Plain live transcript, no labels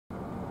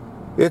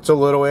It's a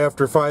little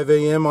after 5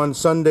 a.m. on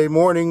Sunday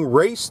morning,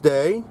 race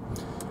day.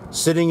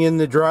 Sitting in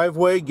the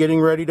driveway,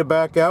 getting ready to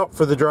back out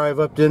for the drive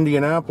up to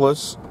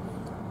Indianapolis.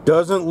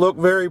 Doesn't look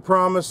very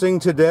promising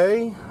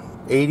today.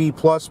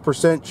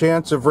 80+%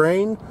 chance of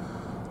rain.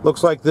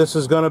 Looks like this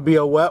is going to be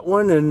a wet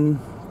one, and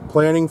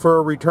planning for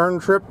a return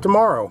trip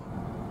tomorrow.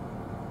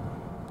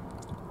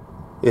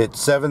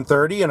 It's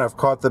 7:30 and I've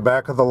caught the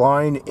back of the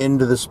line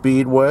into the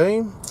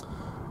speedway.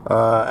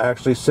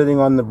 Actually sitting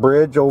on the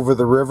bridge over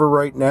the river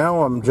right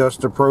now. I'm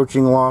just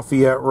approaching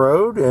Lafayette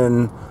Road,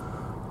 and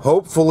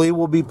hopefully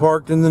we'll be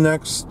parked in the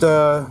next 2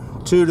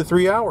 to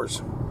 3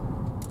 hours.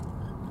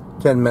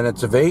 10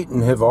 minutes of 8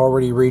 and have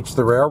already reached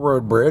the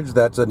railroad bridge.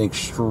 That's an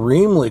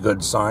extremely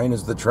good sign,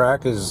 as the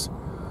track is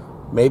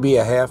maybe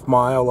a half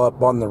mile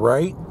up on the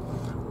right.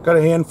 Got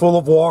a handful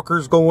of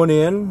walkers going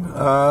in.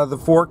 The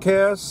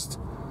forecast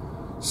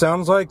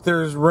sounds like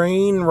there's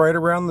rain right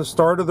around the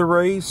start of the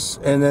race,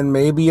 and then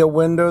maybe a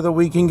window that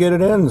we can get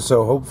it in.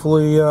 So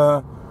hopefully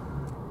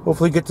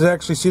get to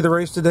actually see the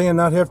race today and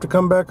not have to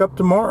come back up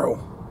tomorrow.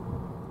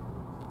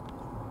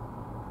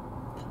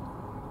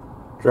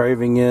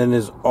 Driving in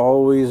is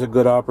always a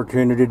good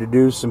opportunity to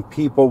do some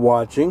people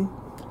watching.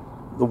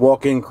 The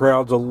walk-in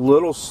crowd's a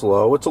little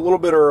slow. It's a little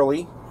bit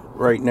early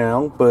right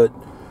now, but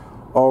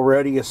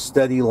already a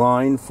steady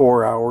line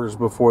 4 hours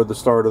before the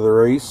start of the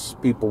race.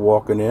 People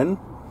walking in,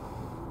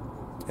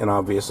 and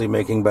obviously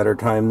making better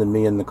time than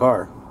me in the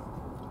car.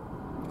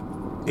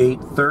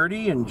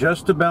 8:30 and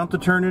just about to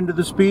turn into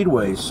the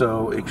speedway,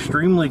 so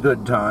extremely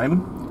good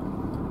time.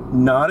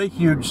 Not a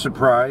huge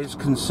surprise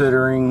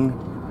considering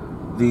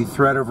the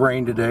threat of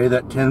rain today.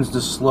 That tends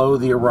to slow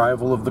the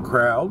arrival of the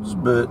crowds,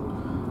 but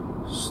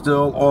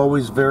still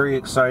always very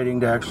exciting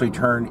to actually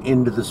turn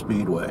into the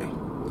speedway.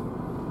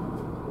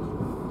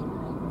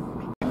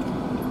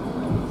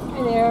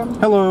 Hi there.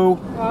 Hello.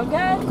 All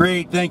good?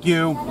 Great, thank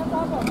you. No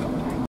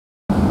problem.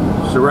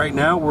 So right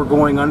now we're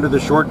going under the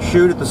short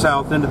chute at the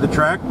south end of the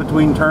track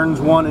between turns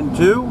 1 and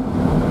 2.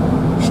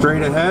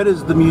 Straight ahead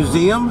is the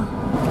museum.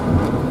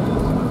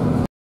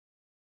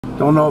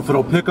 Don't know if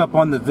it'll pick up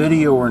on the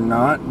video or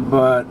not,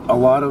 but a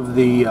lot of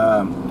the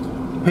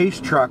pace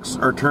trucks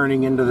are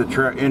turning into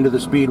the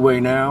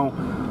speedway now.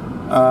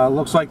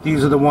 Looks like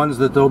these are the ones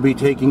that they'll be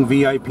taking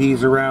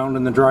VIPs around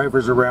and the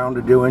drivers around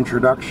to do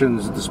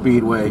introductions at the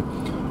speedway.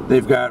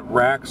 They've got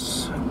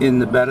racks in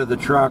the bed of the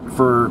truck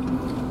for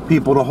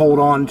people to hold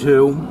on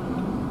to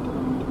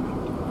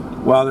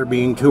while they're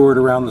being toured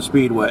around the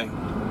speedway.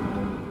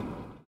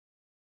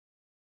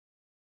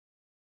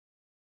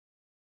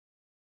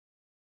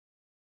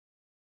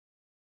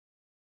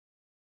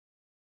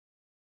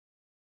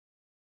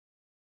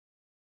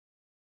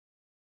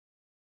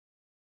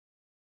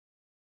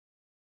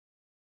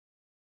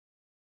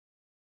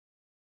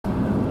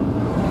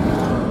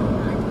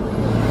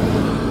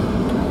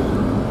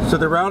 So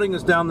the routing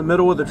is down the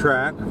middle of the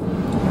track.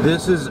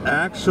 This is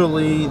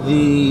actually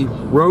the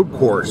road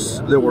course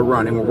that we're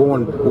running.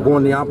 We're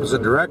going the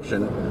opposite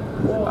direction.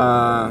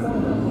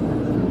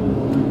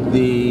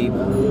 The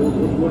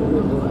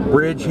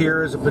bridge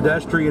here is a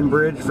pedestrian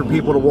bridge for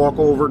people to walk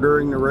over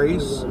during the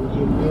race.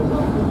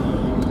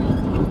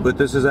 But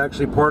this is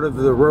actually part of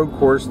the road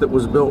course that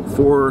was built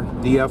for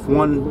the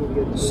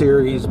F1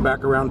 series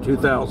back around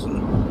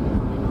 2000.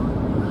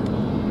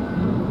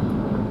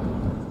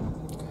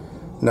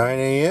 9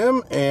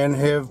 a.m. and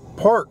have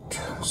parked.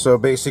 So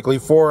basically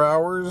 4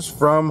 hours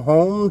from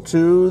home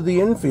to the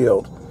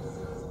infield.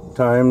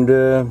 Time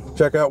to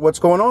check out what's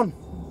going on.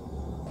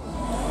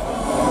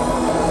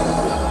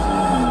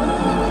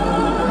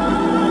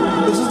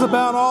 This is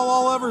about all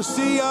I'll ever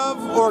see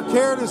of or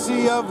care to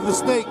see of the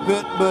snake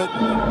pit, but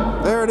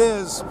there it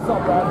is.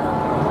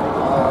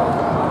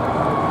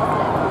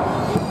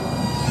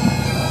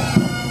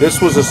 This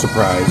was a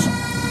surprise.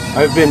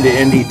 I've been to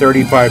Indy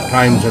 35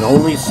 times and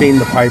only seen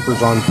the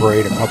Pipers on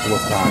parade a couple of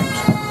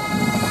times.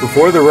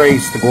 Before the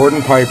race, the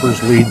Gordon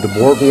Pipers lead the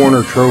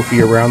Borg-Warner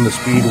Trophy around the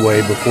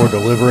speedway before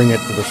delivering it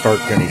to the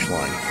start-finish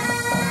line.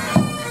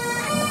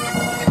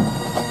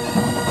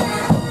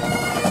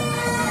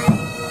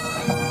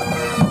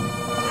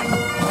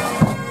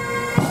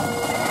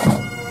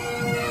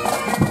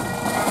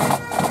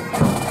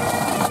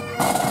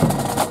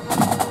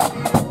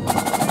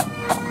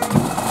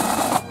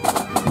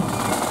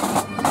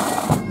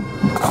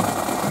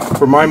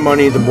 For my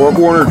money, the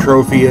Borg-Warner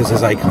Trophy is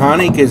as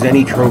iconic as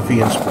any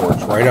trophy in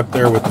sports, right up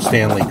there with the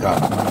Stanley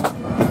Cup.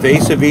 The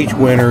face of each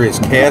winner is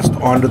cast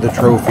onto the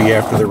trophy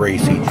after the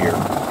race each year.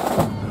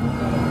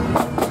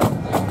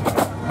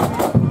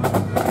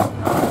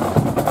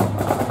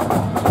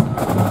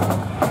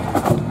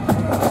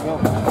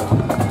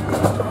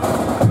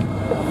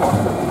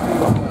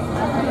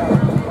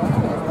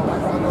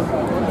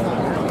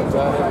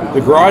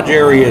 The garage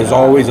area is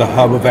always a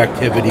hub of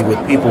activity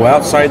with people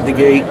outside the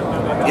gate,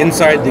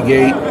 inside the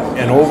gate,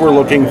 and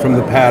overlooking from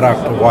the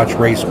paddock to watch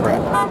race prep.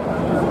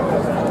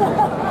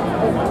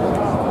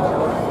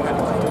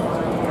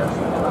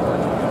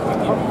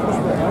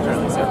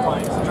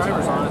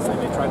 Drivers, honestly,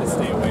 they try to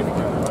stay away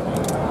from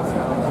everybody.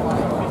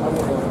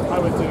 I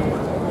would do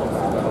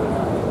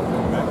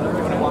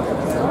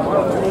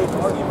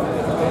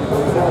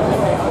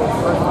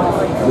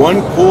One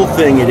cool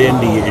thing at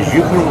Indy is you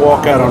can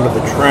walk out onto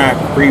the track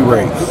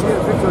pre-race.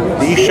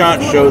 These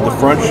shots show the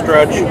front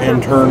stretch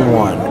and turn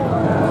 1.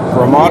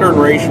 For a modern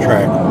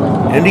racetrack,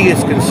 Indy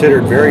is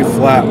considered very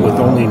flat with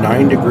only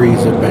 9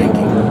 degrees of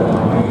banking.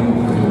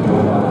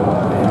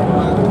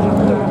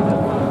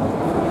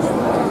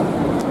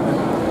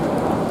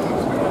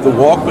 The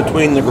walk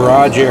between the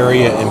garage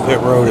area and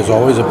pit road is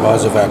always a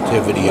buzz of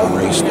activity on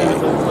race day.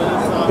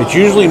 It's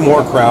usually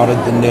more crowded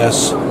than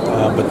this,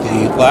 but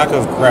the lack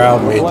of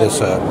crowd made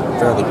this a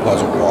fairly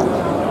pleasant walk.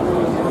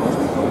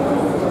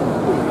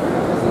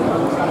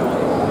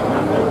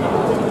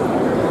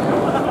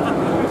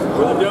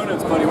 Where are the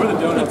donuts, buddy? Where are the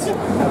donuts?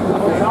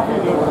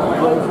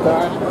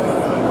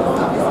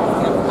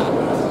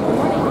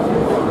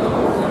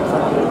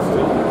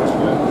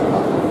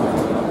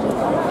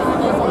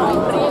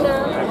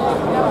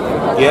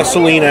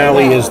 Gasoline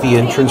Alley is the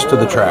entrance to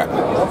the track.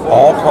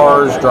 All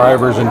cars,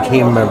 drivers, and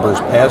team members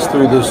pass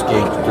through this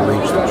gate to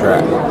reach the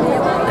track.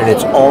 And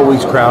it's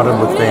always crowded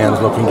with fans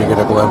looking to get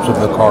a glimpse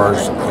of the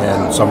cars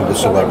and some of the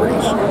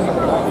celebrities.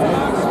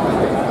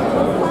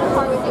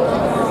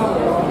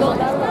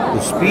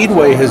 The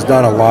Speedway has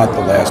done a lot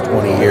the last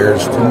 20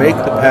 years to make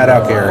the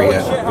paddock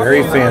area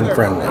very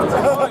fan-friendly.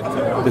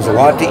 There's a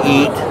lot to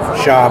eat,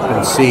 shop,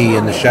 and see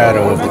in the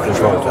shadow of the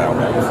control tower.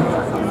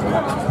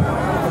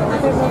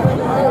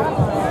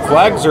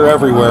 Flags are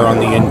everywhere on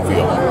the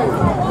infield,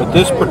 but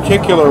this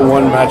particular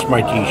one matched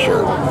my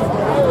t-shirt.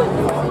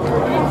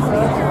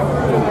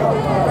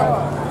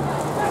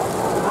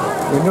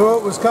 We knew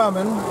it was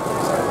coming.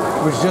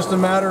 It was just a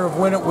matter of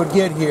when it would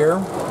get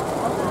here.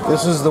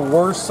 This is the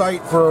worst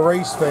sight for a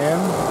race fan,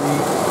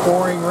 the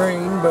pouring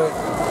rain, but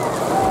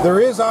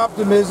there is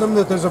optimism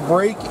that there's a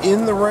break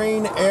in the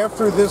rain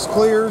after this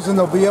clears and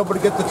they'll be able to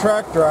get the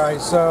track dry.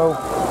 So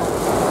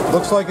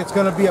looks like it's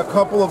going to be a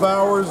couple of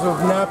hours of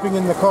napping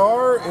in the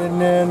car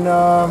and then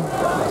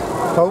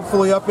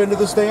hopefully up into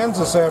the stands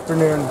this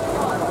afternoon.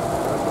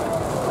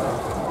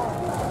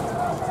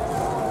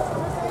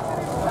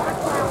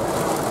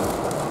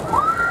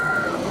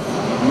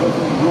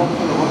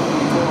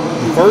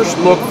 First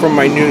look from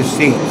my new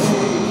seats.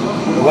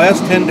 The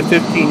last 10 to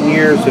 15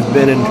 years have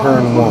been in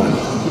turn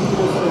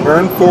 1.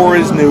 Turn 4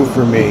 is new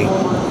for me,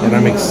 and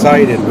I'm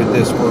excited with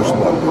this first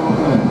look.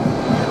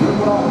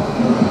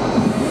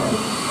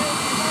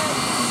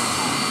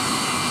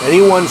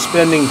 Anyone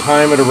spending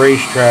time at a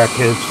racetrack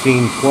has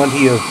seen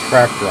plenty of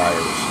track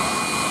dryers.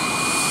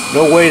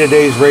 No way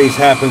today's race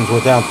happens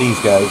without these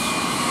guys.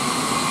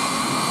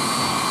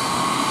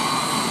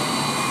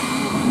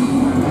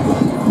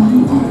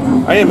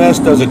 IMS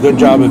does a good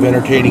job of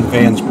entertaining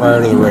fans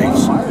prior to the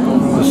race.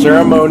 The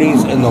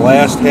ceremonies in the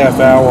last half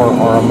hour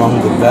are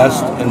among the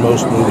best and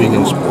most moving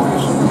in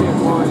sports.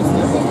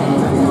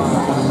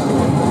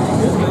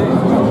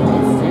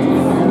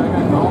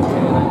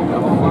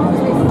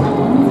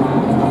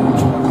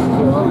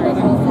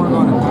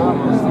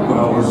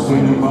 Well, we're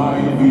standing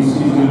by. NBC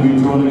is going to be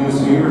joining us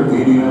here at the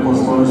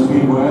Indianapolis Motor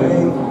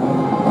Speedway.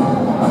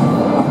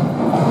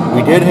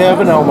 We did have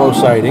an Elmo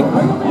sighting,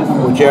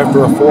 which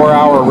after a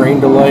 4-hour rain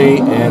delay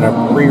and a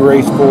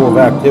pre-race full of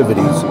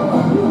activities,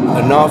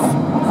 enough,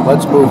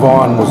 let's move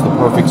on was the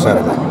perfect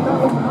sentiment.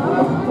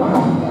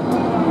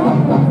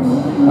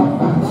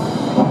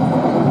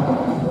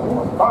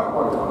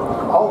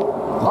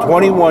 The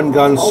 21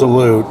 gun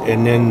salute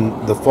and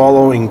then the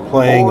following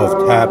playing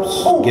of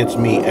taps gets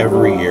me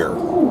every year.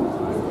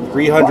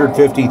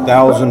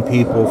 350,000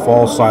 people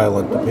fall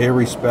silent to pay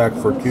respect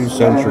for 2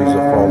 centuries of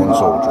fallen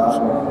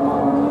soldiers.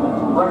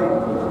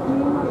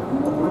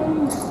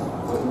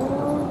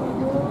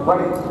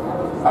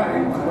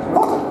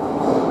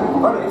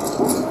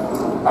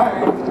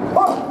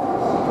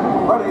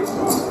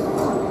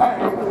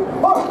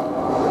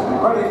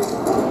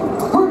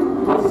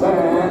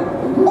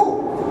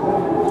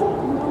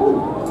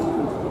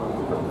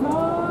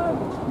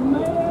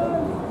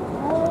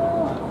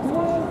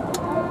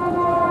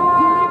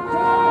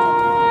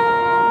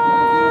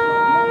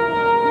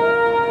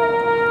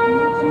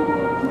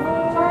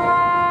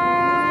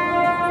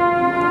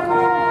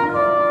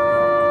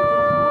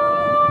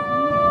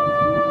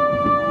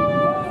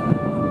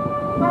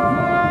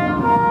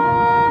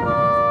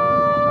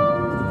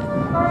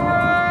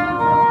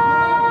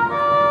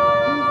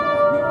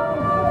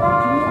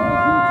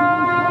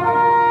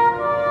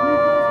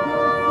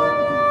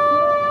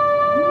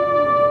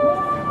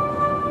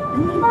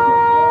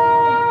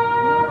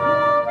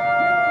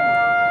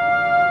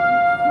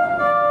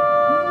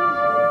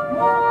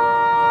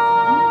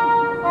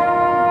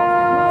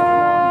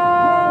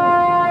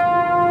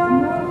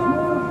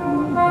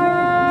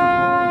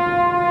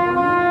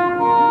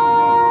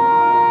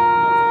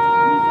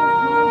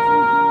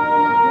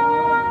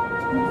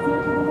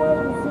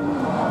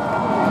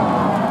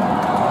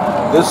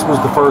 This was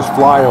the first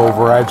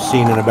flyover I've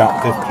seen in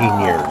about 15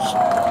 years.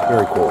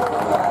 Very cool.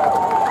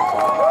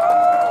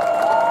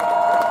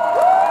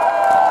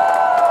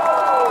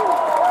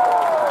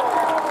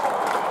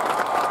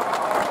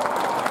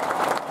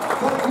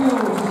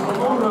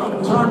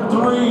 Turn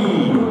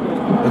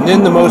 3. And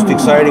then the most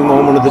exciting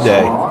moment of the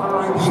day,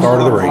 start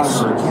of the race.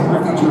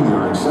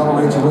 Jr.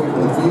 accelerates away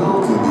from the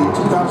field in the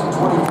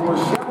 2024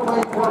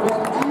 Chevrolet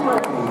Corvette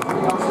E-Ray.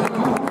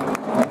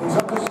 He's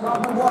up to Scott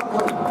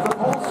McLaughlin. The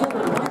pole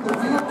sitter bring the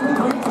field to the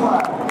green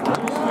flag.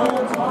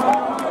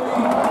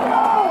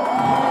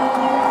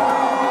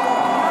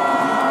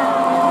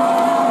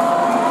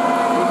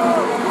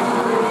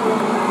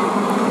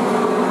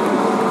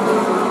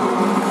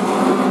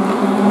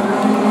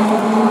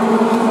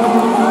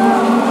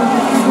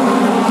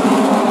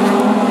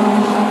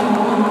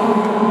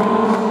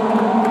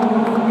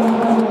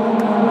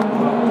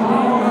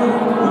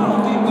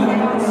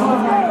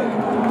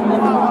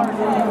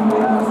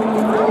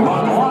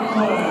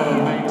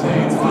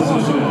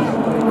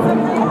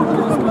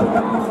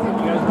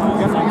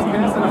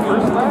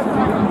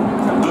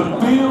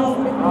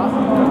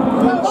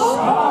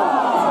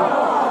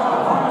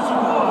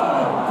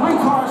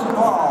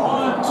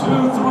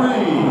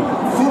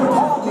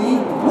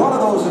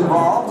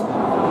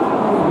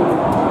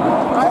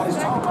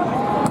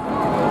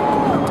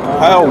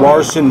 Kyle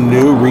Larson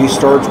knew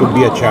restarts would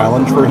be a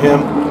challenge for him.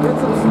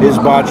 His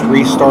botched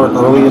restart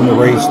early in the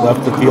race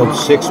left the field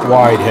 6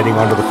 wide heading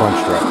onto the front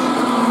stretch.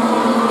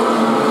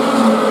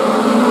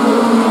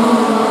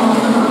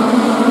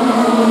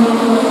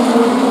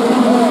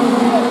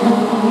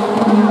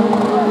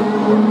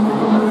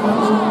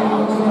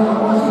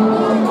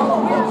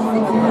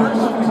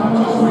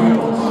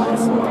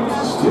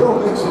 Still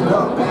mixing it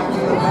up back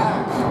in the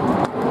pack.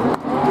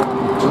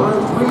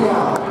 Turn 3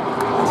 out.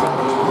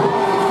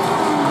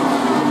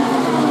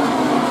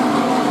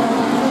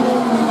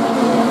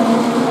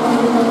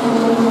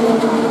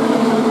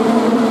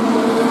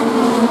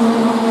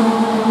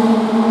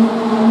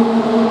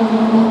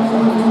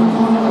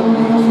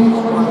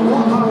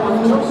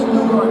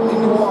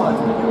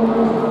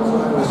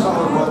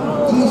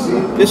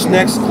 This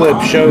next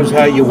clip shows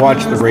how you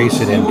watch the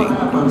race at Indy.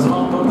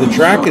 The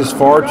track is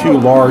far too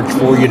large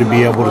for you to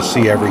be able to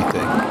see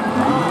everything.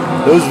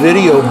 Those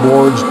video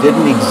boards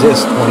didn't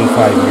exist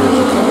 25 years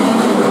ago.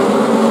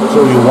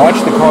 So you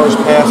watch the cars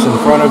pass in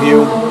front of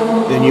you,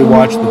 then you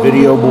watch the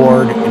video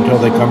board until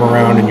they come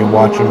around and you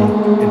watch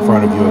them in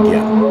front of you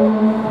again.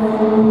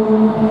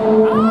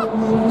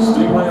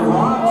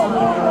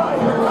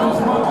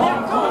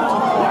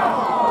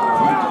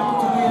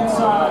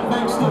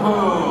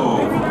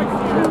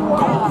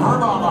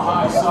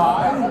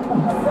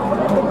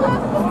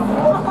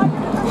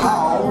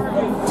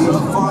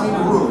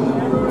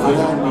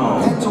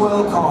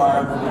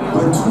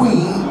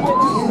 Between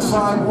the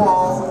inside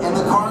wall and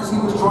the cars he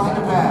was trying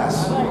to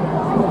pass.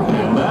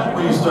 And that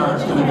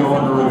restart's going to go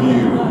under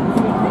review.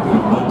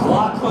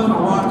 McLaughlin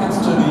rockets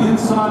to the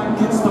inside,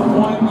 gets the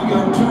point. We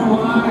go 2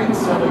 wide,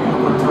 setting up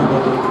for turn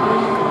number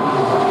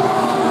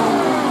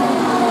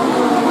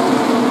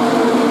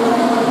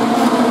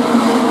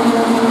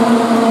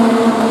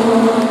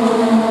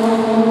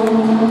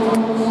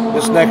 3.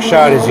 This next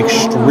shot is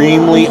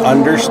extremely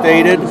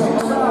understated,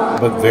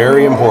 but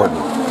very important.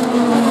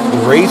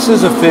 The race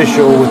is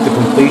official with the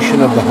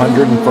completion of the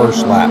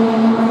 101st lap.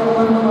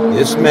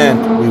 This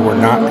meant we were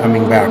not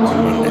coming back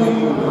on Monday.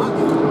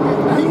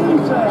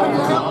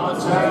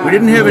 We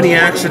didn't have any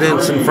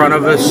accidents in front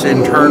of us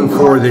in turn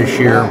 4 this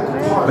year,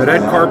 but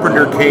Ed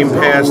Carpenter came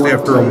past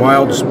after a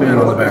wild spin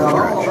on the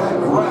backstretch.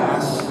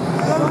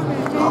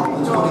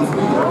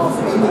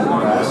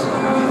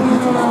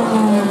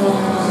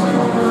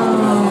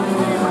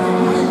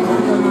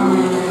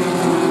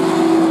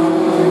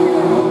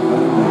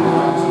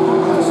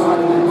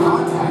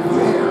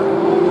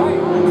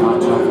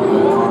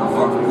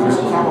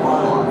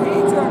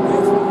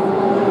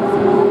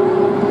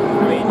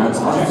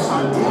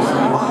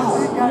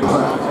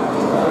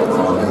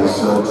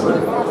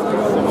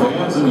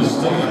 fans in the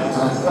stands.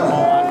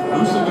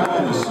 Who's the guy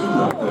in the suit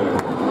up there?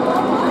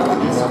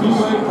 It's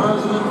Speedway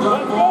President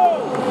Doug Ball.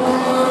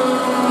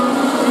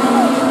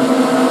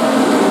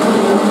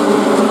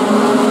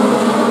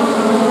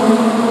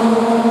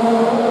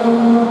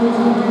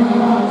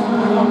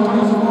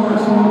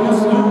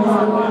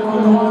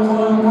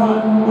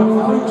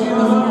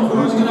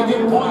 Who's going to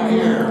get point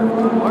here?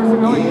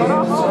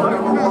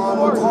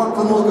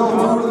 McLaughlin will go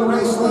through to the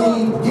race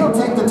lead. He'll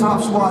take the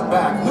top spot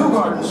back.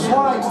 Newgarden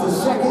slides to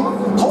second,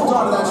 holds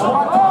on to that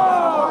spot.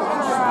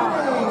 And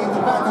spinning at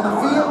the back of the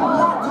field,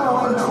 Marco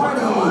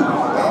Andretti,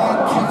 and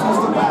catches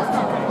the back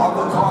of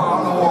the car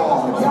on the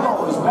wall.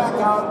 Yellow is back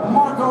out.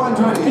 Marco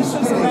Andretti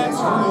spinning at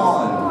turn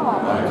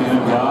 1. Back in,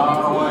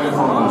 got away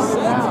from him.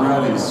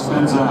 Andretti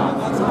spins out.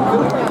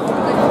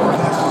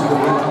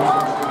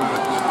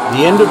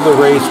 The end of the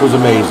race was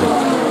amazing.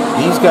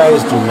 These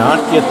guys do not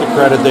get the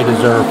credit they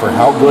deserve for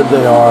how good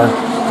they are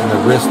and the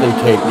risk they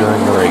take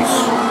during the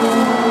race.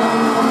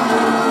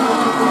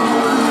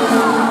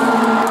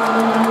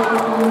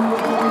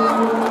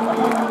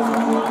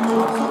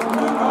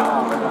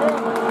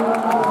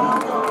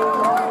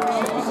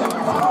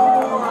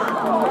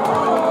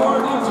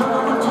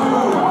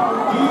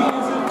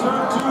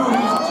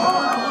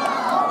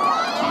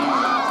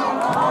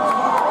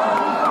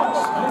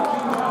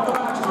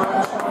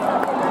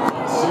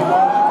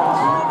 See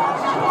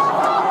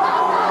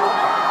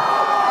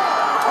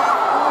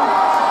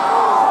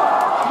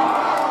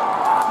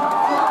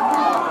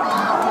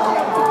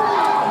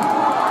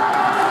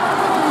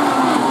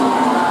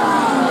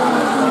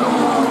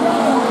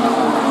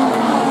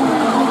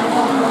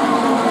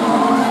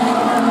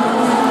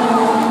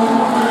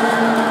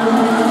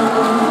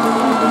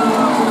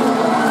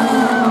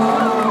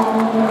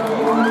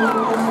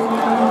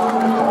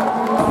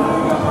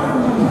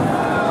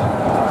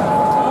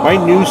My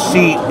new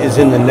seat is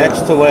in the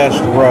next to last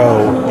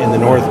row in the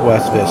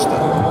Northwest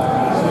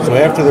Vista. So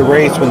after the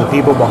race, when the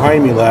people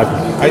behind me left,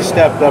 I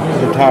stepped up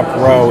to the top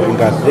row and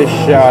got this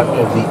shot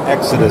of the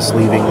Exodus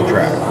leaving the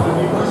track.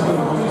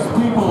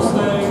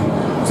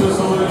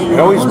 I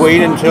always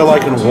wait until I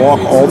can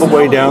walk all the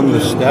way down the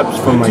steps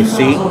from my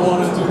seat,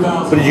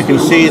 but as you can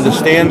see, the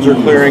stands are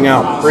clearing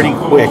out pretty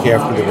quick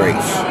after the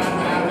race.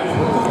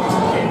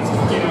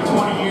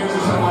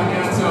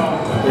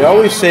 They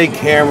always say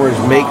cameras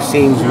make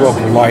scenes look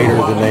lighter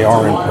than they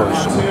are in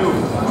person.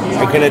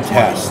 I can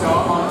attest.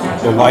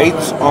 The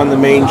lights on the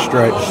main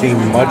stretch seem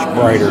much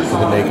brighter to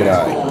the naked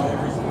eye.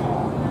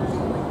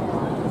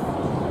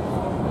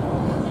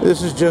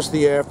 This is just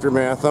the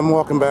aftermath. I'm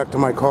walking back to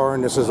my car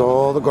and this is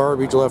all the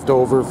garbage left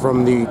over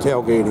from the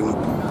tailgating.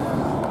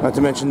 Not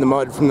to mention the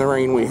mud from the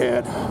rain we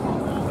had.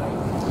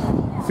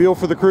 Feel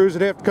for the crews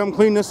that have to come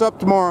clean this up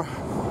tomorrow.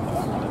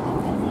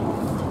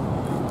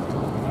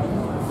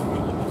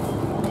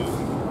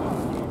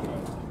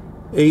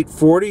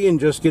 .840 and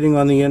just getting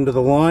on the end of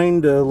the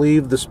line to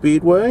leave the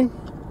speedway.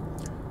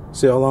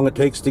 See how long it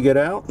takes to get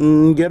out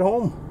and get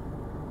home.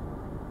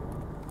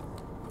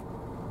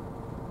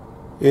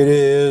 It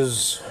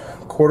is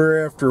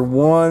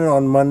 1:15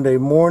 on Monday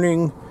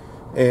morning,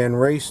 and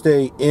race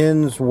day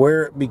ends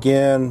where it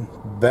began,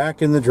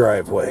 back in the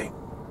driveway.